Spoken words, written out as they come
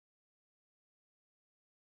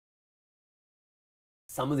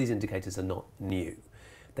Some of these indicators are not new.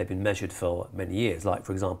 They've been measured for many years, like,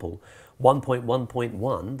 for example,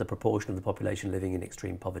 1.1.1, the proportion of the population living in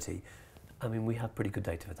extreme poverty. I mean, we have pretty good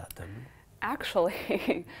data for that, don't we?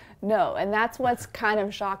 Actually, no. And that's what's kind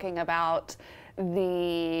of shocking about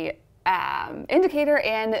the indicator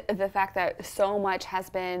and the fact that so much has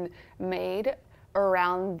been made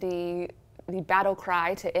around the battle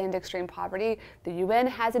cry to end extreme poverty. The UN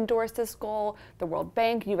has endorsed this goal, the World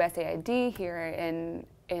Bank, USAID here in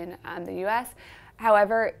the US.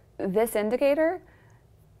 However, this indicator,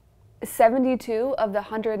 72 of the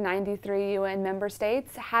 193 UN member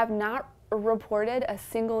states have not reported a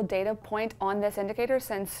single data point on this indicator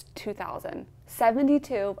since 2000.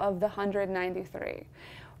 72 of the 193.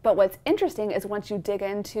 But what's interesting is once you dig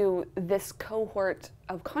into this cohort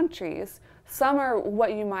of countries, some are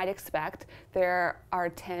what you might expect. There are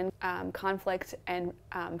 10 conflict and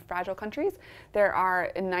fragile countries. There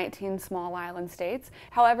are 19 small island states.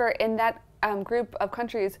 However, in that group of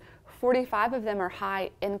countries, 45 of them are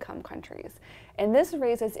high-income countries. And this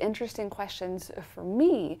raises interesting questions for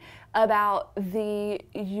me about the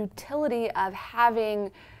utility of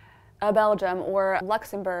having a Belgium or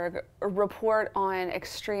Luxembourg report on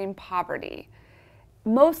extreme poverty.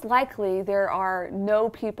 Most likely there are no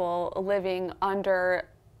people living under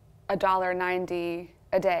 $1.90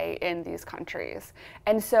 a day in these countries.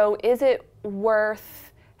 And so is it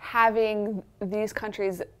worth having these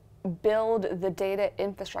countries build the data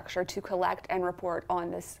infrastructure to collect and report on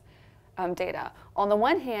this data? On the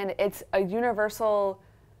one hand, it's a universal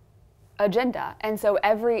agenda, and so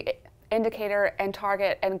every indicator and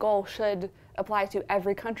target and goal should apply to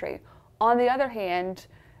every country. On the other hand,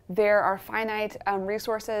 there are finite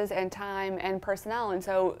resources and time and personnel, and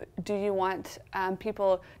so do you want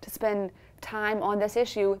people to spend time on this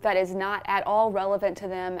issue that is not at all relevant to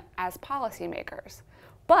them as policymakers?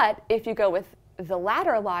 But if you go with the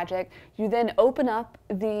latter logic, you then open up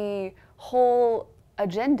the whole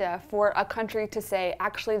agenda for a country to say,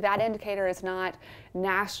 actually, that indicator is not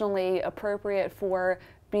nationally appropriate for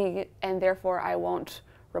me, and therefore I won't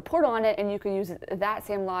report on it. And you could use that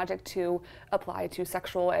same logic to apply to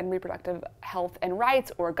sexual and reproductive health and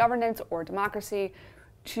rights, or governance, or democracy.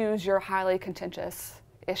 Choose your highly contentious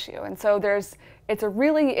issue. And so it's a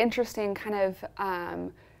really interesting kind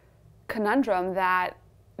of conundrum that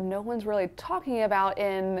no one's really talking about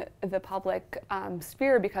in the public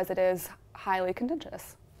sphere because it is highly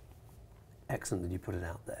contentious. Excellent that you put it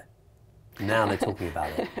out there. Now they're talking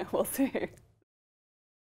about it. We'll see.